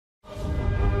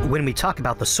When we talk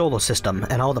about the solar system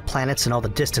and all the planets and all the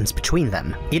distance between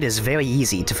them, it is very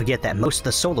easy to forget that most of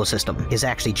the solar system is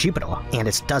actually Jupiter and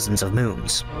its dozens of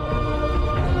moons.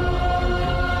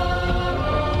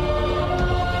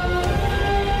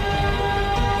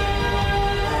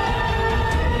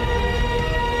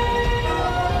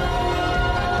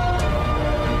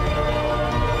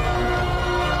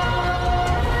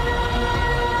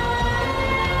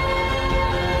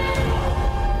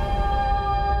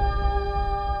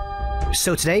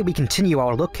 So today we continue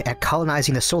our look at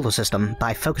colonizing the solar system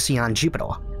by focusing on Jupiter.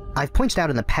 I've pointed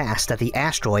out in the past that the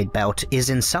asteroid belt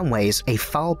is in some ways a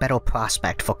far better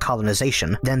prospect for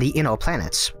colonization than the inner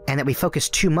planets, and that we focus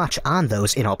too much on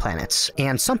those inner planets,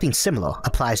 and something similar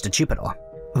applies to Jupiter.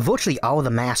 Virtually all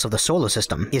the mass of the solar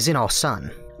system is in our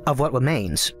Sun. Of what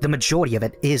remains, the majority of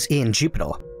it is in Jupiter.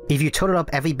 If you total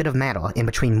up every bit of matter in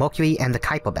between Mercury and the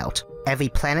Kuiper belt, every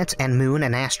planet and moon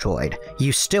and asteroid,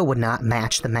 you still would not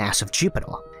match the mass of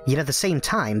Jupiter. Yet at the same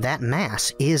time, that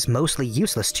mass is mostly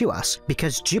useless to us,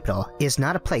 because Jupiter is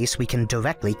not a place we can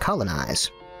directly colonize.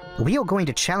 We are going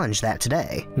to challenge that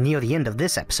today, near the end of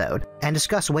this episode, and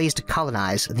discuss ways to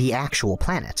colonize the actual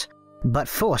planet. But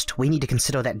first, we need to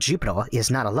consider that Jupiter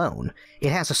is not alone.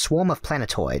 It has a swarm of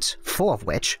planetoids, 4 of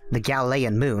which, the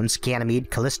Galilean moons Ganymede,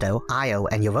 Callisto, Io,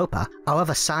 and Europa, are of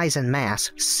a size and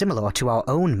mass similar to our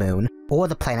own moon, or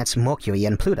the planets Mercury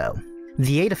and Pluto.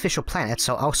 The 8 official planets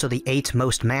are also the 8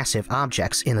 most massive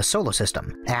objects in the solar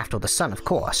system, after the Sun of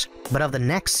course, but of the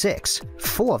next 6,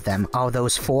 4 of them are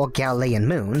those 4 Galilean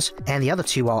moons, and the other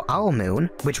 2 are our moon,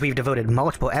 which we've devoted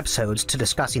multiple episodes to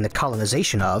discussing the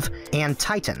colonization of, and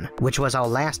Titan, which was our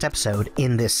last episode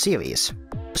in this series.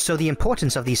 So the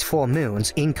importance of these 4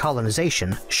 moons in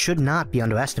colonization should not be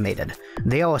underestimated.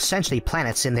 They are essentially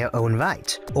planets in their own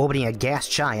right, orbiting a gas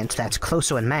giant that's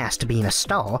closer in mass to being a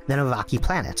star than a rocky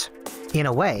planet. In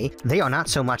a way, they are not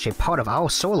so much a part of our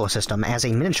solar system as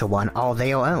a miniature one are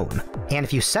their own, and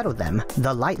if you settled them,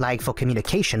 the light lag for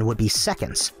communication would be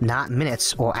seconds, not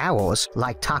minutes or hours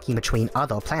like talking between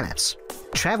other planets.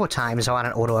 Travel times are on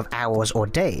an order of hours or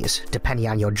days, depending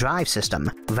on your drive system,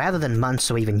 rather than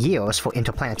months or even years for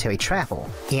interplanetary travel,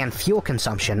 and fuel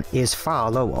consumption is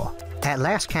far lower. At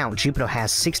last count, Jupiter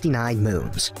has 69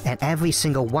 moons, and every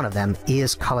single one of them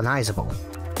is colonizable.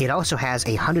 It also has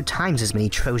 100 times as many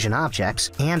Trojan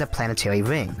objects and a planetary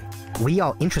ring. We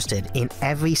are interested in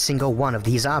every single one of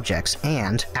these objects,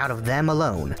 and, out of them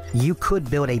alone, you could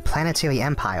build a planetary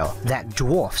empire that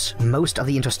dwarfs most of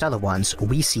the interstellar ones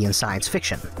we see in science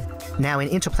fiction. Now, in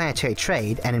interplanetary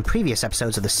trade, and in previous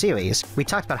episodes of the series, we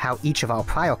talked about how each of our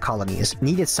prior colonies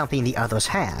needed something the others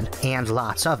had, and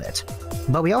lots of it.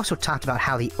 But we also talked about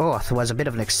how the Earth was a bit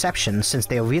of an exception since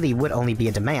there really would only be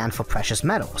a demand for precious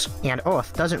metals, and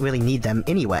Earth doesn't really need them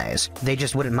anyways. They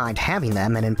just wouldn't mind having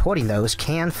them, and importing those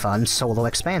can fund solar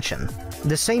expansion.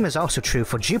 The same is also true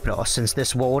for Jupiter, since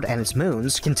this world and its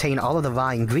moons contain all of the raw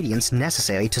ingredients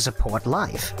necessary to support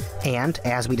life. And,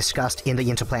 as we discussed in the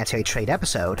interplanetary trade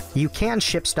episode, you can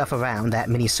ship stuff around that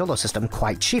mini-solar system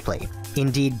quite cheaply.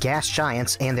 Indeed, gas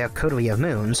giants and their coterie of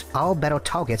moons are better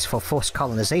targets for forced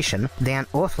colonization than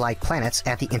Earth-like planets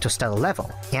at the interstellar level,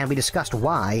 and we discussed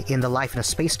why in the Life in a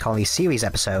Space Colony series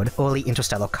episode, Early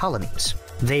Interstellar Colonies.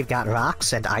 They've got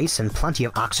rocks and ice and plenty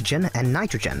of oxygen and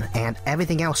nitrogen and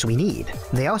everything else we need.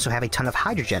 They also have a ton of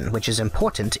hydrogen, which is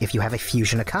important if you have a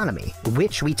fusion economy,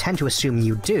 which we tend to assume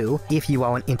you do if you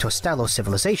are an interstellar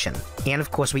civilization. And of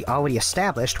course we already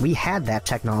established we had that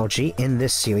technology in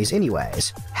this series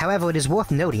anyways. However, it is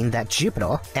worth noting that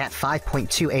Jupiter, at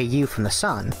 5.2 AU from the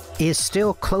Sun, is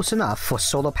still close enough for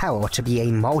solar power to be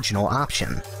a marginal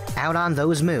option. Out on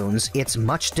those moons, it's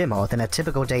much dimmer than a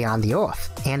typical day on the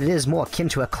Earth, and it is more akin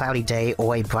to a cloudy day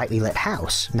or a brightly lit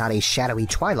house, not a shadowy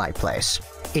twilight place.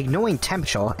 Ignoring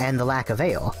temperature and the lack of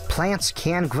air, plants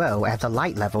can grow at the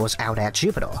light levels out at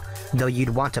Jupiter, though you'd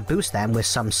want to boost them with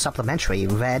some supplementary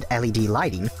red LED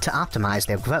lighting to optimize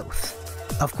their growth.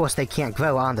 Of course, they can't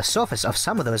grow on the surface of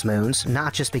some of those moons,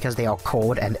 not just because they are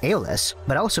cold and airless,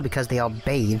 but also because they are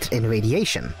bathed in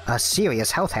radiation, a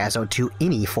serious health hazard to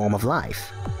any form of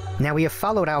life. Now, we have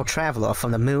followed our traveler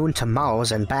from the moon to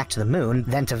Mars and back to the moon,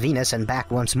 then to Venus and back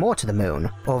once more to the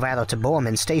moon, or rather to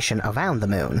Borman Station around the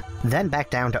moon, then back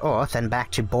down to Earth and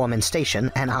back to Borman Station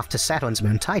and off to Saturn's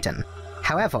moon Titan.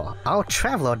 However, our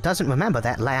traveler doesn't remember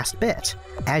that last bit.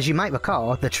 As you might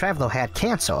recall, the traveler had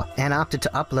cancer and opted to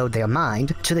upload their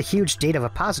mind to the huge data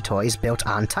repositories built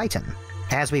on Titan.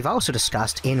 As we've also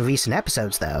discussed in recent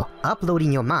episodes though,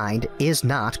 uploading your mind is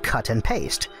not cut and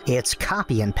paste, it's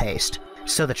copy and paste.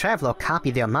 So the traveler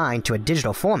copied their mind to a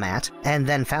digital format, and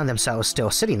then found themselves still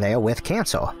sitting there with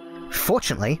cancer.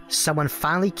 Fortunately, someone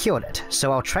finally cured it,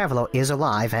 so our traveler is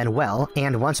alive and well,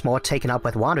 and once more taken up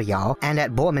with Wanderjahr and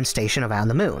at Borman Station around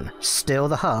the moon, still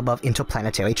the hub of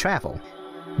interplanetary travel.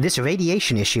 This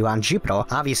radiation issue on Jupiter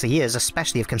obviously is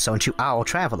especially of concern to our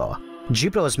traveler.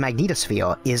 Jupiter's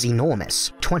magnetosphere is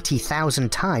enormous,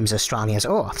 20,000 times as strong as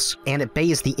Earth's, and it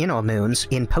bathes the inner moons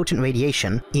in potent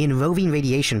radiation in roving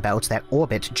radiation belts that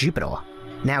orbit Jupiter.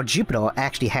 Now, Jupiter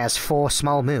actually has 4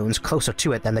 small moons closer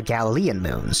to it than the Galilean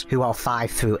moons, who are 5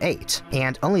 through 8,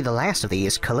 and only the last of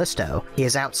these, Callisto,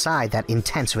 is outside that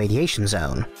intense radiation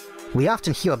zone. We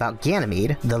often hear about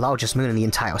Ganymede, the largest moon in the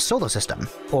entire solar system,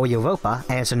 or Europa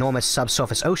and its enormous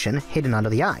subsurface ocean hidden under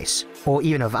the ice, or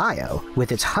even of Io,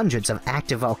 with its hundreds of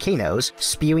active volcanoes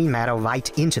spewing matter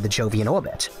right into the Jovian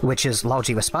orbit, which is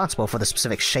largely responsible for the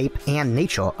specific shape and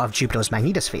nature of Jupiter's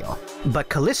magnetosphere. But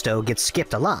Callisto gets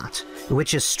skipped a lot,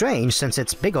 which is strange since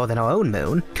it's bigger than our own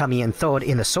moon, coming in third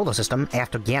in the solar system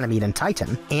after Ganymede and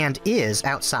Titan, and is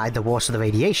outside the worst of the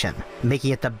radiation,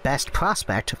 making it the best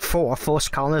prospect for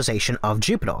forced colonization of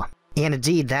Jupiter. And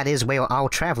indeed, that is where our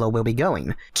traveler will be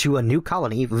going, to a new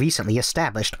colony recently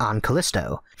established on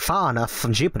Callisto, far enough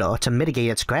from Jupiter to mitigate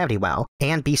its gravity well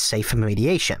and be safe from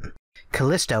radiation.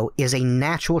 Callisto is a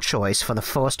natural choice for the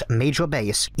first major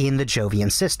base in the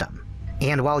Jovian system.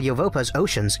 And while Europa's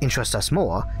oceans interest us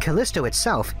more, Callisto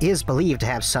itself is believed to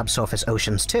have subsurface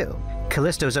oceans too.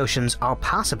 Callisto's oceans are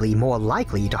possibly more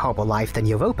likely to harbor life than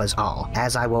Europa's are,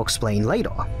 as I will explain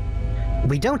later.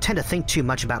 We don't tend to think too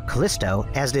much about Callisto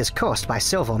as it is cursed by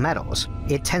silver metals.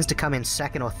 It tends to come in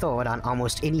second or third on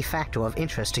almost any factor of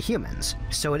interest to humans,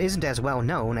 so it isn't as well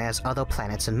known as other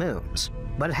planets and moons.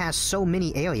 But it has so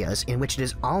many areas in which it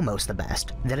is almost the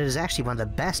best that it is actually one of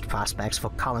the best prospects for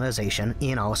colonization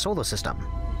in our solar system.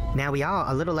 Now, we are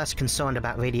a little less concerned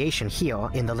about radiation here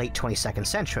in the late 22nd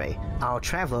century, our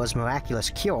traveler's miraculous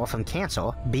cure from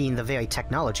cancer being the very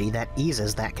technology that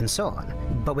eases that concern.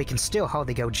 But we can still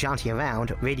hardly go jaunting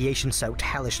around radiation-soaked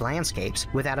hellish landscapes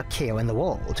without a care in the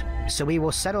world. So we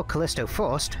will settle Callisto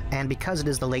first, and because it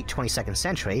is the late 22nd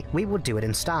century, we will do it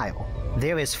in style.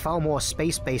 There is far more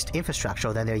space-based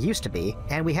infrastructure than there used to be,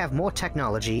 and we have more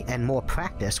technology and more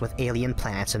practice with alien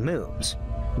planets and moons.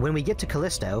 When we get to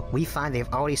Callisto, we find they've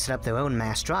already set up their own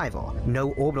mass driver,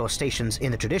 no orbital stations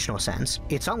in the traditional sense.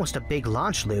 It's almost a big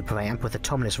launch loop ramp with a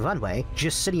terminus runway,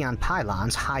 just sitting on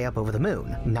pylons high up over the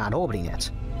moon, not orbiting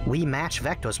it. We match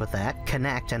vectors with that,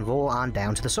 connect, and roll on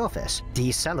down to the surface,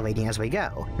 decelerating as we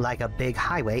go, like a big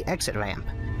highway exit ramp.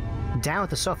 Down at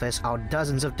the surface are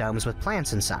dozens of domes with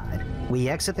plants inside. We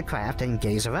exit the craft and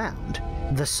gaze around.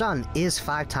 The sun is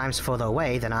 5 times further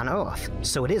away than on Earth,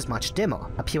 so it is much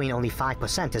dimmer, appearing only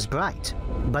 5% as bright.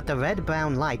 But the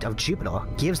red-brown light of Jupiter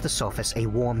gives the surface a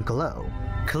warm glow.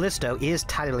 Callisto is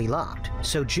tidally locked,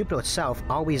 so Jupiter itself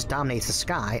always dominates the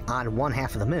sky on one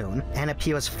half of the moon and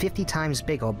appears 50 times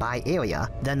bigger by area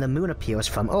than the moon appears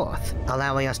from Earth,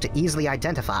 allowing us to easily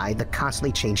identify the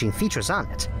constantly changing features on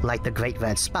it, like the Great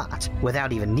Red Spot,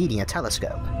 without even needing a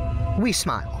telescope. We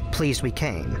smile, pleased we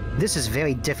came. This is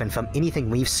very different from anything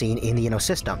we've seen in the inner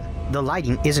system. The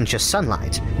lighting isn't just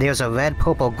sunlight, there's a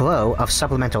red-purple glow of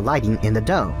supplemental lighting in the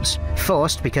domes.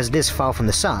 First, because it is far from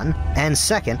the sun, and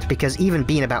second, because even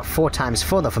being about 4 times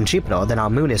further from Jupiter than our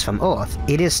moon is from Earth,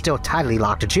 it is still tidally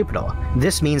locked to Jupiter.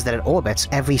 This means that it orbits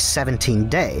every 17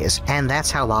 days, and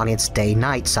that's how long its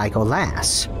day-night cycle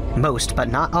lasts. Most, but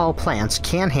not all plants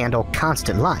can handle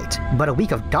constant light, but a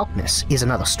week of darkness is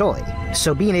another story,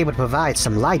 so being able to provide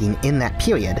some lighting in that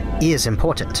period is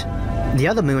important. The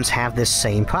other moons have this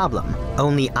same problem,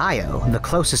 only Io, the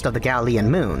closest of the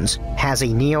Galilean moons, has a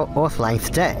near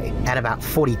Earth-length day at about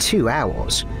 42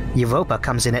 hours, Europa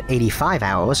comes in at 85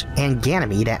 hours, and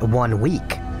Ganymede at 1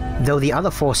 week. Though the other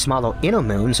 4 smaller inner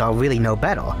moons are really no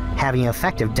better, having an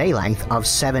effective day length of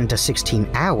 7 to 16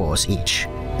 hours each.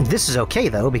 This is okay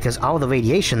though, because all the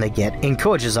radiation they get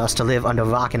encourages us to live under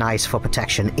rock and ice for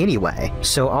protection anyway,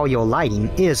 so all your lighting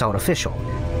is artificial.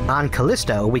 On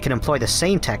Callisto, we can employ the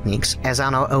same techniques as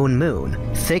on our own moon,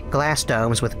 thick glass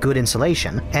domes with good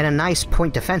insulation, and a nice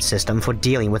point defense system for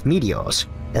dealing with meteors.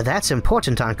 That's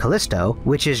important on Callisto,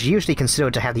 which is usually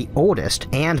considered to have the oldest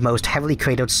and most heavily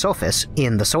cratered surface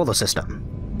in the solar system.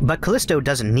 But Callisto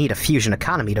doesn't need a fusion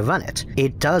economy to run it.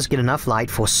 It does get enough light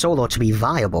for solar to be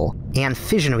viable, and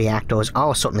fission reactors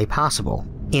are certainly possible.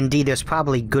 Indeed, there's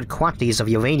probably good quantities of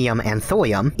uranium and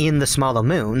thorium in the smaller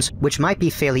moons, which might be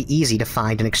fairly easy to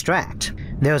find and extract.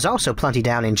 There's also plenty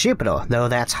down in Jupiter, though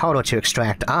that's harder to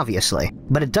extract obviously,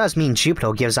 but it does mean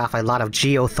Jupiter gives off a lot of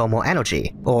geothermal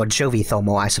energy, or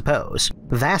jovithermal I suppose,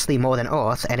 vastly more than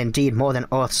Earth and indeed more than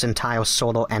Earth's entire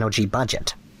solar energy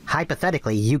budget.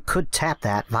 Hypothetically, you could tap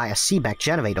that via Seebeck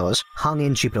generators hung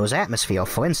in Jupiter's atmosphere,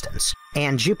 for instance.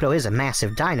 And Jupiter is a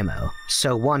massive dynamo,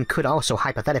 so one could also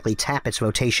hypothetically tap its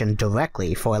rotation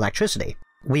directly for electricity.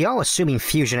 We are assuming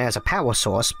fusion as a power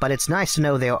source, but it's nice to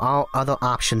know there are other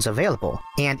options available,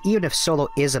 and even if solar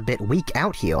is a bit weak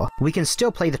out here, we can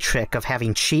still play the trick of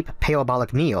having cheap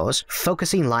parabolic mirrors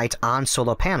focusing light on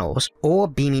solar panels or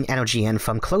beaming energy in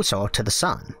from closer to the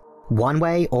sun. One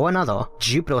way or another,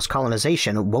 Jupiter's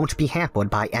colonization won't be hampered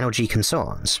by energy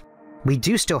concerns. We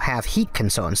do still have heat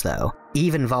concerns though.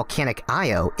 Even volcanic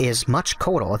Io is much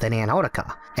colder than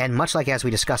Antarctica, and much like as we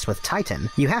discussed with Titan,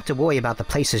 you have to worry about the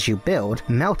places you build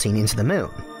melting into the moon.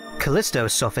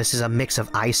 Callisto's surface is a mix of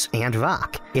ice and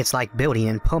rock. It's like building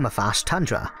in permafrost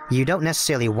tundra. You don't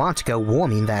necessarily want to go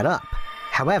warming that up.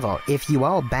 However, if you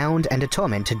are bound and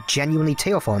determined to genuinely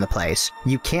terraform the place,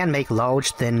 you can make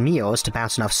large thin mirrors to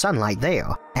bounce enough sunlight there,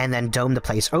 and then dome the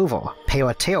place over,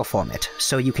 para-terraform it,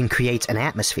 so you can create an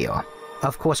atmosphere.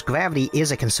 Of course, gravity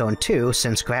is a concern too,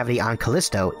 since gravity on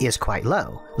Callisto is quite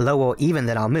low, lower even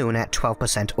than our moon at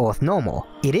 12% Earth normal.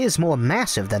 It is more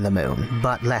massive than the moon,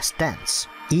 but less dense.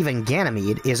 Even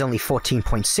Ganymede is only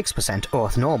 14.6%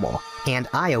 Earth normal, and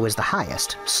Io is the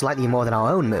highest, slightly more than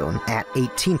our own moon, at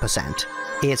 18%.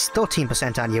 It's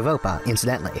 13% on Europa,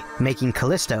 incidentally, making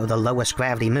Callisto the lowest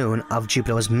gravity moon of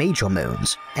Jupiter's major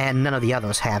moons, and none of the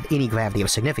others have any gravity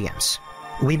of significance.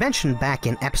 We mentioned back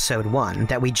in episode 1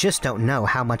 that we just don't know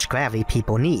how much gravity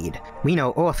people need. We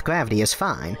know Earth gravity is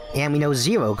fine, and we know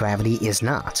zero gravity is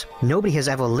not. Nobody has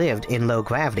ever lived in low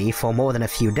gravity for more than a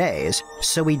few days,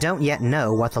 so we don't yet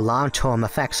know what the long-term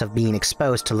effects of being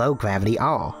exposed to low gravity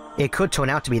are. It could turn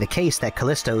out to be the case that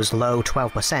Callisto's low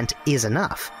 12% is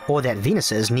enough, or that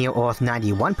Venus's near-Earth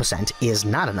 91% is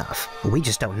not enough. We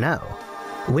just don't know.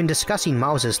 When discussing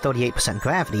Mars's 38%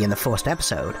 gravity in the first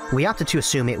episode, we opted to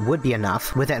assume it would be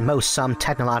enough with at most some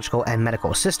technological and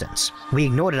medical assistance. We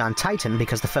ignored it on Titan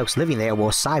because the folks living there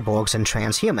were cyborgs and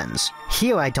transhumans.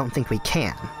 Here I don't think we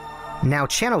can. Now,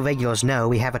 channel regulars know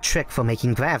we have a trick for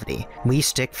making gravity. We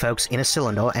stick folks in a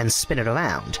cylinder and spin it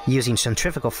around, using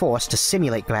centrifugal force to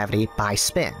simulate gravity by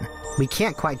spin. We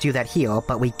can't quite do that here,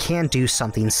 but we can do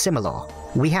something similar.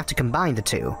 We have to combine the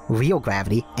two, real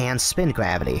gravity and spin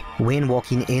gravity, when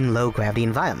working in low-gravity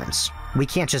environments. We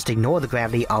can't just ignore the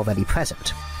gravity already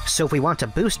present. So if we want to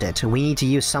boost it, we need to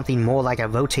use something more like a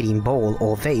rotating bowl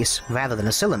or vase rather than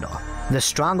a cylinder. The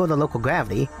stronger the local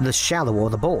gravity, the shallower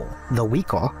the bowl. The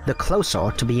weaker, the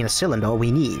closer to being a cylinder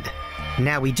we need.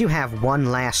 Now we do have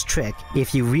one last trick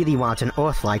if you really want an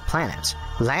Earth-like planet.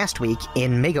 Last week,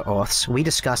 in Mega-Earths, we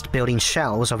discussed building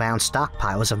shells around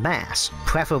stockpiles of mass,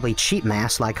 preferably cheap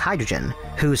mass like hydrogen,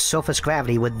 whose surface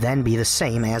gravity would then be the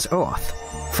same as Earth.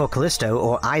 For Callisto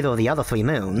or either of the other 3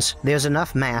 moons, there's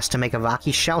enough mass to make a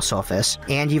rocky shell surface,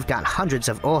 and you've got hundreds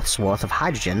of Earth's worth of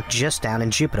hydrogen just down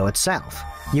in Jupiter itself.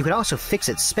 You could also fix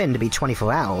its spin to be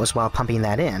 24 hours while pumping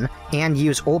that in, and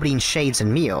use orbiting shades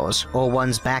and mirrors, or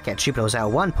ones back at Jupiter's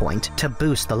L1 point, to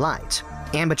boost the light.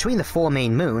 And between the 4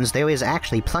 main moons, there is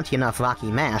actually plenty enough rocky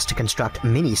mass to construct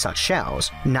many such shells,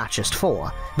 not just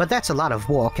 4. But that's a lot of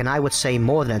work, and I would say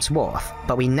more than it's worth,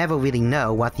 but we never really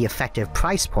know what the effective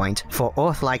price point for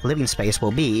Earth-like living space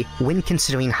will be when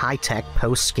considering high-tech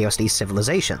post-scarcity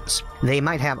civilizations. They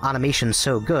might have automation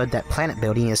so good that planet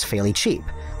building is fairly cheap,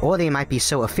 or they might be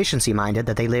so efficiency-minded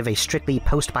that they live a strictly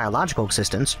post-biological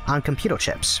existence on computer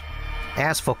chips.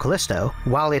 As for Callisto,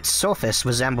 while its surface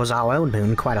resembles our own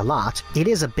moon quite a lot, it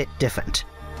is a bit different.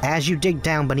 As you dig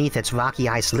down beneath its rocky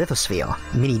ice lithosphere,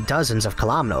 many dozens of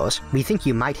kilometers, we think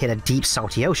you might hit a deep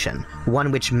salty ocean,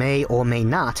 one which may or may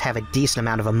not have a decent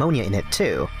amount of ammonia in it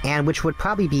too, and which would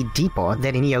probably be deeper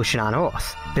than any ocean on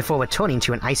Earth, before returning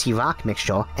to an icy rock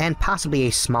mixture and possibly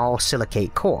a small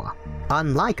silicate core.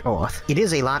 Unlike Earth, it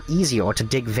is a lot easier to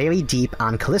dig very deep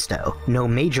on Callisto, no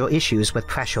major issues with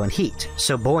pressure and heat,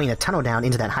 so boring a tunnel down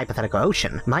into that hypothetical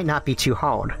ocean might not be too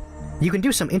hard. You can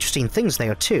do some interesting things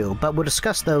there too, but we'll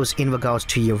discuss those in regards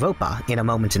to Europa in a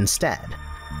moment instead.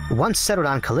 Once settled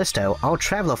on Callisto, our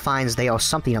traveler finds they are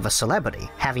something of a celebrity,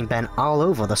 having been all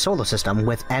over the solar system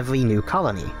with every new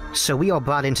colony, so we are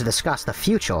brought in to discuss the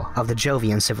future of the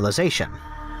Jovian civilization.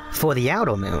 For the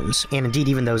outer moons, and indeed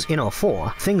even those inner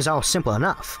 4, things are simple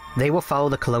enough. They will follow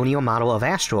the colonial model of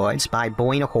asteroids by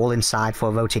boring a hole inside for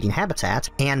a rotating habitat,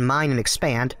 and mine and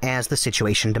expand as the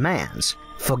situation demands.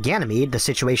 For Ganymede, the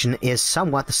situation is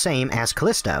somewhat the same as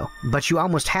Callisto, but you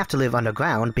almost have to live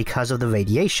underground because of the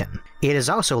radiation. It is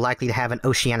also likely to have an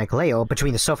oceanic layer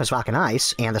between the surface rock and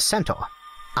ice and the center.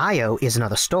 Io is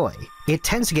another story. It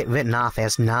tends to get written off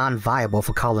as non-viable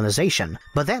for colonization,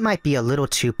 but that might be a little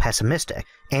too pessimistic.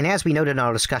 And as we noted in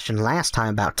our discussion last time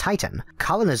about Titan,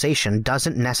 colonization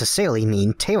doesn't necessarily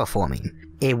mean terraforming.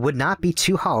 It would not be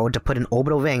too hard to put an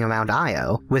orbital ring around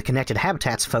Io, with connected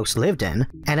habitats folks lived in,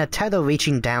 and a tether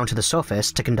reaching down to the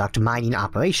surface to conduct mining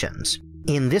operations.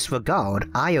 In this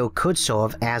regard, Io could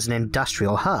serve as an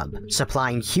industrial hub,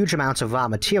 supplying huge amounts of raw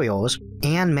materials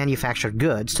and manufactured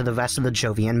goods to the rest of the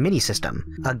Jovian mini-system.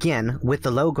 Again, with the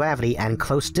low gravity and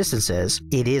close distances,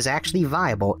 it is actually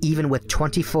viable even with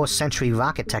 21st century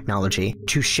rocket technology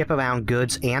to ship around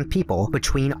goods and people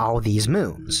between all these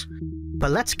moons. But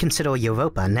let's consider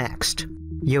Europa next.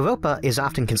 Europa is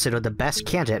often considered the best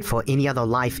candidate for any other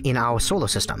life in our solar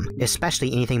system,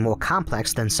 especially anything more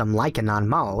complex than some lichen on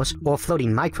Mars or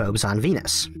floating microbes on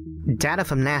Venus. Data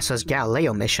from NASA's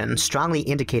Galileo mission strongly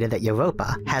indicated that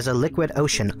Europa has a liquid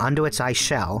ocean under its ice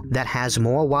shell that has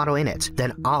more water in it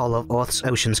than all of Earth's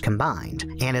oceans combined,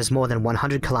 and is more than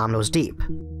 100 kilometers deep.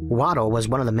 Water was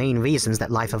one of the main reasons that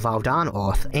life evolved on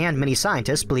Earth, and many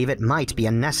scientists believe it might be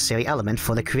a necessary element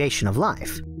for the creation of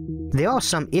life. There are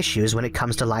some issues when it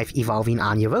comes to life evolving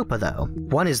on Europa, though.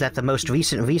 One is that the most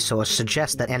recent resource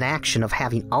suggests that an action of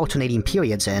having alternating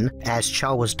periods in, as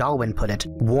Charles Darwin put it,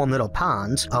 warm little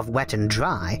ponds of wet and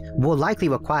dry, will likely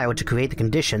require to create the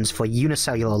conditions for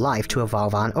unicellular life to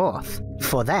evolve on Earth.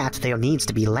 For that, there needs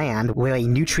to be land where a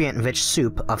nutrient-rich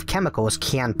soup of chemicals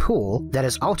can pool that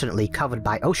is alternately covered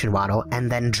by ocean water and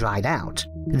then dried out.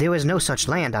 There is no such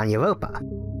land on Europa.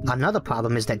 Another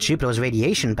problem is that Jupiter's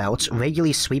radiation belts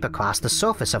regularly sweep across the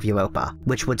surface of Europa,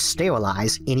 which would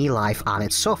sterilize any life on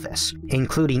its surface,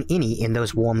 including any in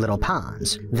those warm little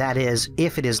ponds. That is,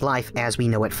 if it is life as we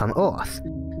know it from Earth.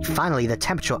 Finally, the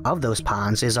temperature of those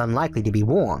ponds is unlikely to be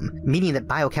warm, meaning that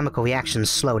biochemical reactions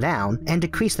slow down and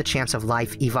decrease the chance of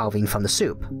life evolving from the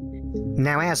soup.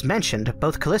 Now, as mentioned,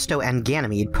 both Callisto and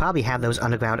Ganymede probably have those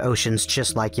underground oceans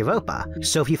just like Europa,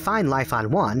 so if you find life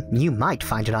on one, you might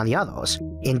find it on the others.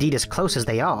 Indeed, as close as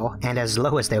they are, and as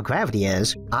low as their gravity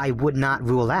is, I would not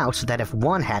rule out that if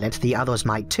one had it, the others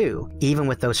might too, even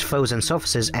with those frozen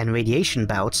surfaces and radiation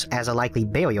belts as a likely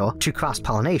barrier to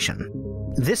cross-pollination.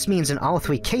 This means in all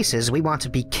three cases we want to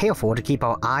be careful to keep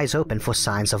our eyes open for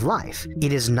signs of life.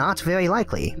 It is not very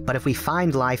likely, but if we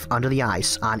find life under the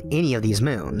ice on any of these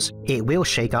moons, it will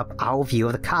shake up our view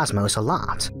of the cosmos a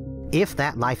lot. If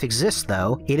that life exists,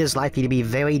 though, it is likely to be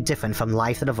very different from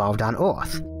life that evolved on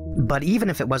Earth. But even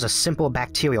if it was a simple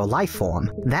bacterial life form,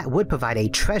 that would provide a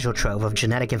treasure trove of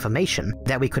genetic information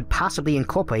that we could possibly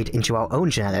incorporate into our own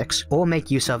genetics or make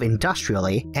use of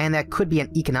industrially, and that could be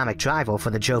an economic driver for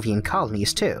the Jovian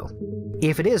colonies too.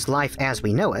 If it is life as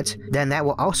we know it, then that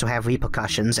will also have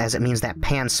repercussions, as it means that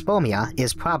panspermia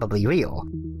is probably real.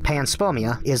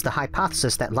 Panspermia is the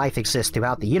hypothesis that life exists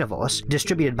throughout the universe,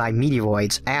 distributed by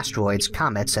meteoroids, asteroids,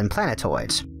 comets, and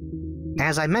planetoids.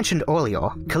 As I mentioned earlier,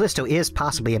 Callisto is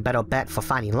possibly a better bet for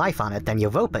finding life on it than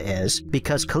Europa is,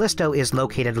 because Callisto is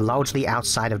located largely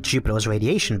outside of Jupiter's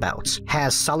radiation belts,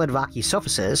 has solid rocky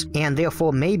surfaces, and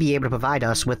therefore may be able to provide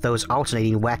us with those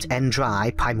alternating wet and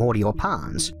dry primordial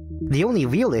ponds. The only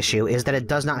real issue is that it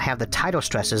does not have the tidal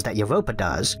stresses that Europa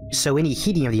does, so any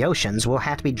heating of the oceans will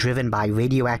have to be driven by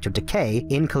radioactive decay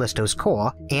in Callisto's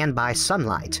core and by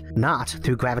sunlight, not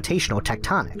through gravitational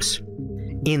tectonics.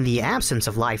 In the absence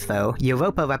of life, though,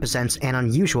 Europa represents an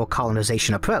unusual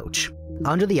colonization approach.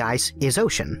 Under the ice is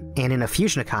ocean, and in a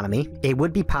fusion economy, it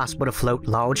would be possible to float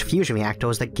large fusion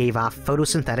reactors that gave off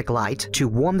photosynthetic light to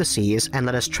warm the seas and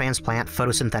let us transplant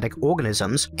photosynthetic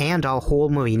organisms and our whole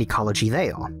marine ecology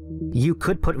there. You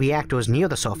could put reactors near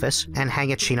the surface and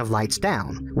hang a chain of lights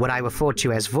down, what I referred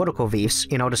to as vertical reefs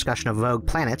in our discussion of rogue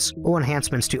planets or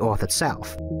enhancements to Earth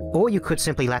itself. Or you could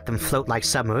simply let them float like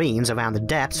submarines around the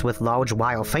depths with large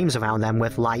wire frames around them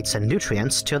with lights and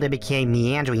nutrients till they became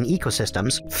meandering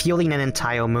ecosystems, fueling an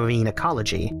entire marine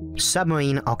ecology.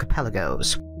 Submarine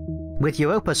archipelagos. With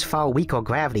Europa's far weaker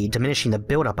gravity diminishing the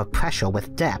buildup of pressure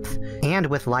with depth, and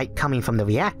with light coming from the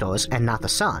reactors and not the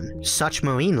sun, such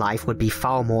marine life would be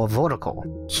far more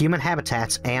vertical. Human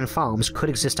habitats and farms could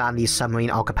exist on these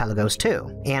submarine archipelagos too,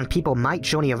 and people might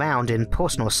journey around in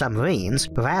personal submarines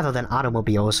rather than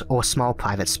automobiles or small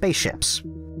private spaceships.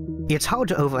 It's hard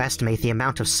to overestimate the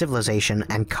amount of civilization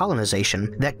and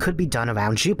colonization that could be done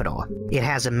around Jupiter. It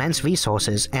has immense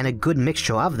resources and a good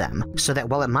mixture of them, so that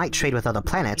while it might trade with other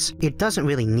planets, it doesn't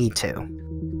really need to.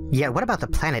 Yet what about the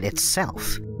planet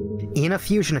itself? In a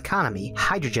fusion economy,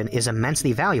 hydrogen is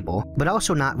immensely valuable, but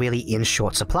also not really in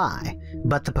short supply.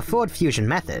 But the preferred fusion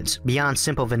methods, beyond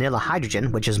simple vanilla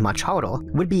hydrogen, which is much harder,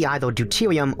 would be either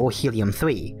deuterium or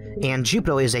helium-3, and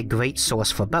Jupiter is a great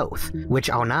source for both, which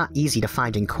are not easy to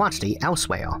find in quantity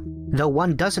elsewhere. Though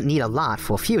one doesn't need a lot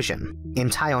for fusion.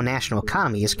 Entire national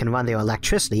economies can run their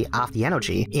electricity off the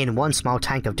energy in one small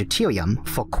tank of deuterium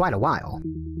for quite a while.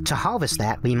 To harvest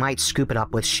that, we might scoop it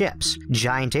up with ships,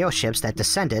 giant airships that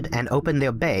descended and opened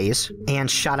their bays and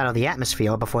shot out of the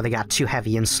atmosphere before they got too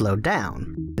heavy and slowed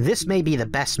down. This may be the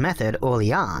best method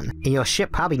early on, and your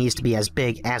ship probably needs to be as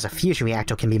big as a fusion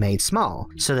reactor can be made small,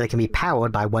 so that it can be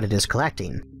powered by what it is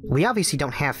collecting. We obviously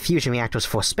don't have fusion reactors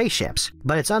for spaceships,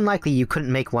 but it's unlikely you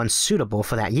couldn't make one suitable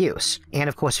for that use, and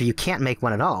of course if you can't make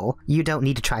one at all, you don't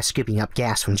need to try scooping up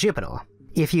gas from Jupiter.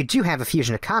 If you do have a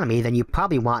fusion economy, then you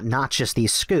probably want not just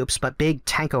these scoops, but big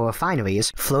tanker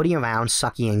refineries floating around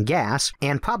sucking in gas,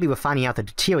 and probably refining out the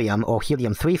deuterium or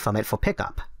helium-3 from it for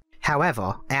pickup.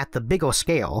 However, at the bigger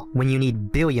scale, when you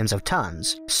need billions of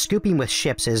tons, scooping with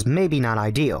ships is maybe not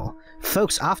ideal.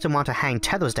 Folks often want to hang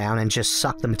tethers down and just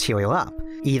suck the material up,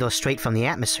 either straight from the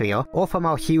atmosphere or from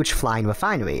our huge flying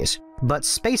refineries. But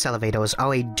space elevators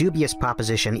are a dubious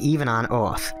proposition even on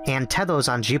Earth, and tethers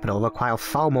on Jupiter require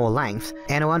far more length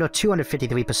and are under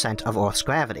 253% of Earth's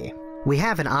gravity. We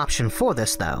have an option for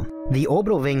this though, the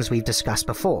orbital rings we've discussed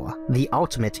before, the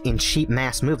ultimate in cheap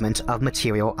mass movement of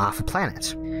material off a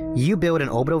planet. You build an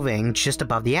orbital ring just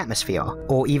above the atmosphere,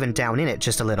 or even down in it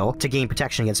just a little to gain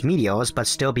protection against meteors but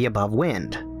still be above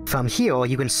wind. From here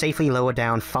you can safely lower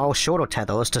down far shorter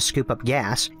tethers to scoop up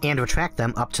gas and retract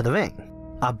them up to the ring.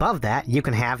 Above that, you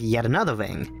can have yet another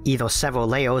ring, either several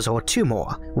layers or two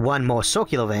more, one more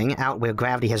circular ring out where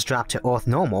gravity has dropped to Earth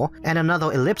normal, and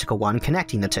another elliptical one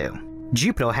connecting the two.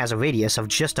 Jupiter has a radius of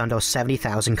just under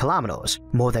 70,000 kilometers,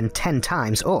 more than 10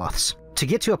 times Earth's. To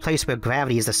get to a place where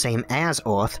gravity is the same as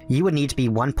Earth, you would need to be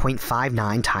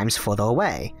 1.59 times further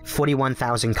away,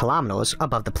 41,000 kilometers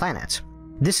above the planet.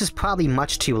 This is probably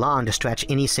much too long to stretch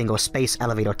any single space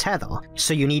elevator tether,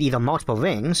 so you need either multiple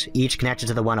rings, each connected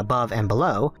to the one above and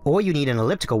below, or you need an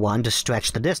elliptical one to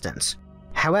stretch the distance.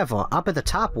 However, up at the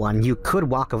top one you could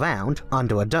walk around,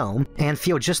 under a dome, and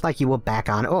feel just like you were back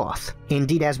on Earth.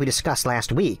 Indeed, as we discussed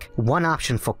last week, one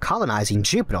option for colonizing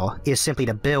Jupiter is simply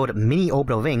to build mini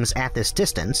orbital rings at this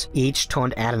distance, each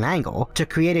turned at an angle, to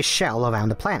create a shell around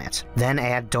the planet. Then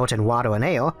add dirt and water and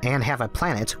air, and have a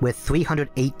planet with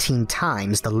 318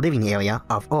 times the living area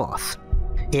of Earth.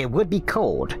 It would be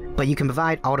cold, but you can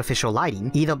provide artificial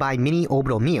lighting either by mini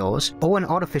orbital mirrors or an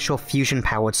artificial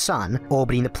fusion-powered sun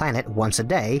orbiting the planet once a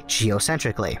day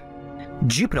geocentrically.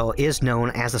 Jupiter is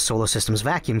known as the solar system's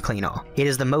vacuum cleaner. It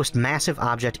is the most massive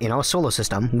object in our solar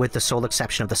system with the sole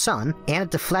exception of the sun, and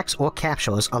it deflects or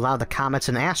captures a lot of the comets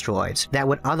and asteroids that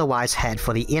would otherwise head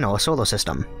for the inner solar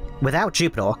system. Without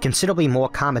Jupiter, considerably more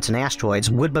comets and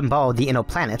asteroids would bombard the inner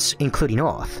planets, including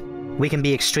Earth. We can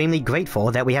be extremely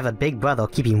grateful that we have a big brother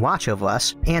keeping watch over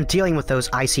us and dealing with those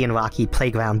icy and rocky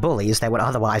playground bullies that would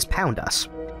otherwise pound us.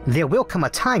 There will come a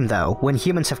time, though, when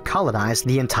humans have colonized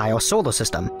the entire solar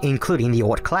system, including the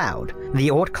Oort cloud. The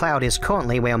Oort cloud is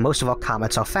currently where most of our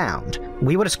comets are found.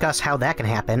 We will discuss how that can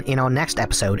happen in our next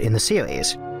episode in the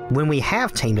series. When we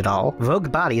have tamed it all,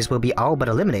 rogue bodies will be all but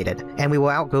eliminated, and we will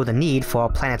outgrow the need for a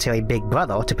planetary big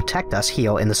brother to protect us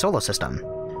here in the solar system.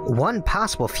 One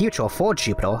possible future for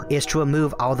Jupiter is to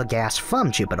remove all the gas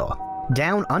from Jupiter.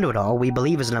 Down under it all, we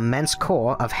believe is an immense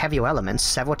core of heavier elements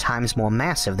several times more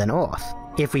massive than Earth.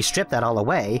 If we strip that all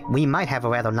away, we might have a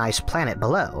rather nice planet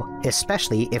below,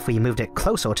 especially if we moved it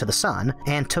closer to the sun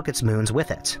and took its moons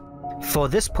with it. For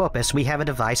this purpose, we have a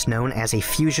device known as a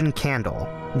fusion candle.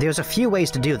 There's a few ways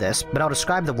to do this, but I'll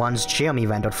describe the ones Jeremy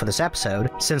rendered for this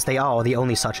episode, since they are the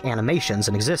only such animations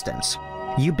in existence.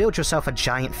 You build yourself a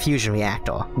giant fusion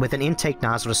reactor, with an intake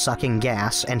nozzle to suck in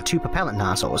gas and two propellant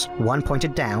nozzles, one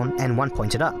pointed down and one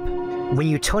pointed up. When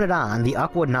you turn it on, the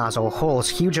upward nozzle hurls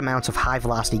huge amounts of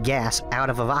high-velocity gas out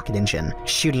of a rocket engine,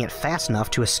 shooting it fast enough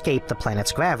to escape the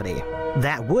planet's gravity.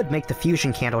 That would make the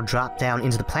fusion candle drop down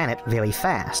into the planet very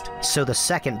fast, so the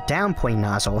second down-pointing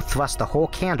nozzle thrusts the whole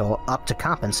candle up to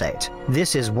compensate.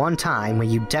 This is one time when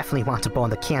you definitely want to burn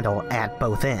the candle at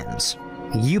both ends.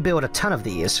 You build a ton of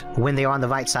these. When they are on the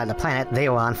right side of the planet, they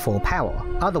are on full power.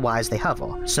 Otherwise, they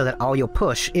hover, so that all your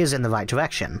push is in the right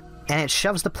direction. And it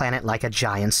shoves the planet like a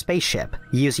giant spaceship,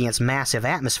 using its massive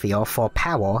atmosphere for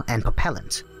power and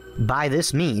propellant. By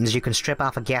this means, you can strip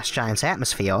off a gas giant's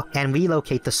atmosphere and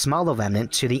relocate the smaller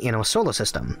remnant to the inner solar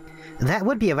system. That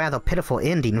would be a rather pitiful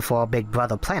ending for our big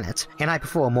brother planet, and I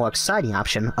prefer a more exciting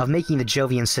option of making the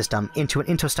Jovian system into an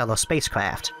interstellar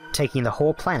spacecraft, taking the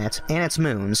whole planet and its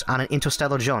moons on an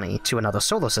interstellar journey to another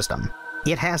solar system.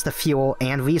 It has the fuel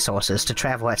and resources to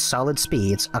travel at solid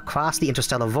speeds across the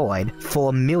interstellar void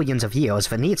for millions of years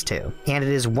if it needs to, and it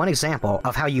is one example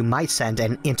of how you might send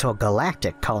an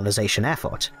intergalactic colonization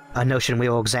effort, a notion we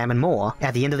will examine more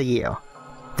at the end of the year.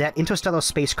 That interstellar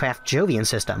spacecraft Jovian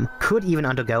system could even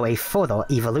undergo a further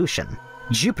evolution.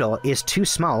 Jupiter is too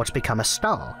small to become a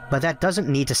star, but that doesn't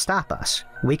need to stop us.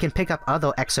 We can pick up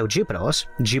other exojupiters,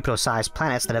 Jupiter-sized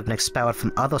planets that have been expelled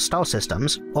from other star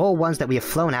systems, or ones that we have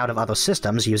flown out of other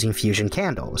systems using fusion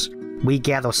candles. We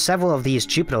gather several of these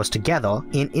Jupiters together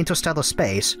in interstellar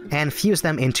space and fuse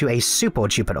them into a super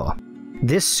Jupiter.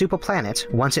 This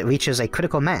superplanet, once it reaches a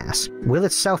critical mass, will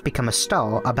itself become a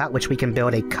star about which we can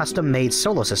build a custom-made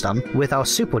solar system with our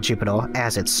super Jupiter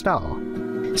as its star.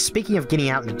 Speaking of getting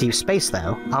out into deep space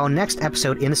though, our next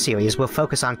episode in the series will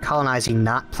focus on colonizing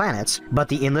not planets, but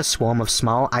the endless swarm of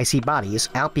small icy bodies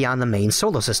out beyond the main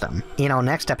solar system, in our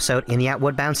next episode in the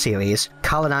Outward Bound series,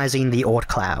 Colonizing the Oort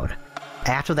Cloud.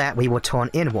 After that we will turn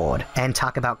inward and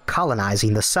talk about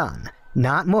colonizing the Sun.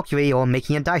 Not Mercury or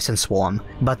making a Dyson swarm,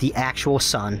 but the actual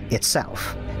Sun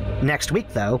itself. Next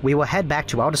week, though, we will head back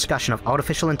to our discussion of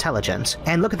artificial intelligence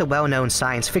and look at the well-known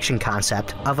science fiction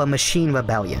concept of a machine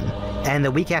rebellion. And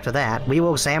the week after that, we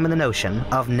will examine the notion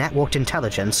of networked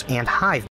intelligence and hive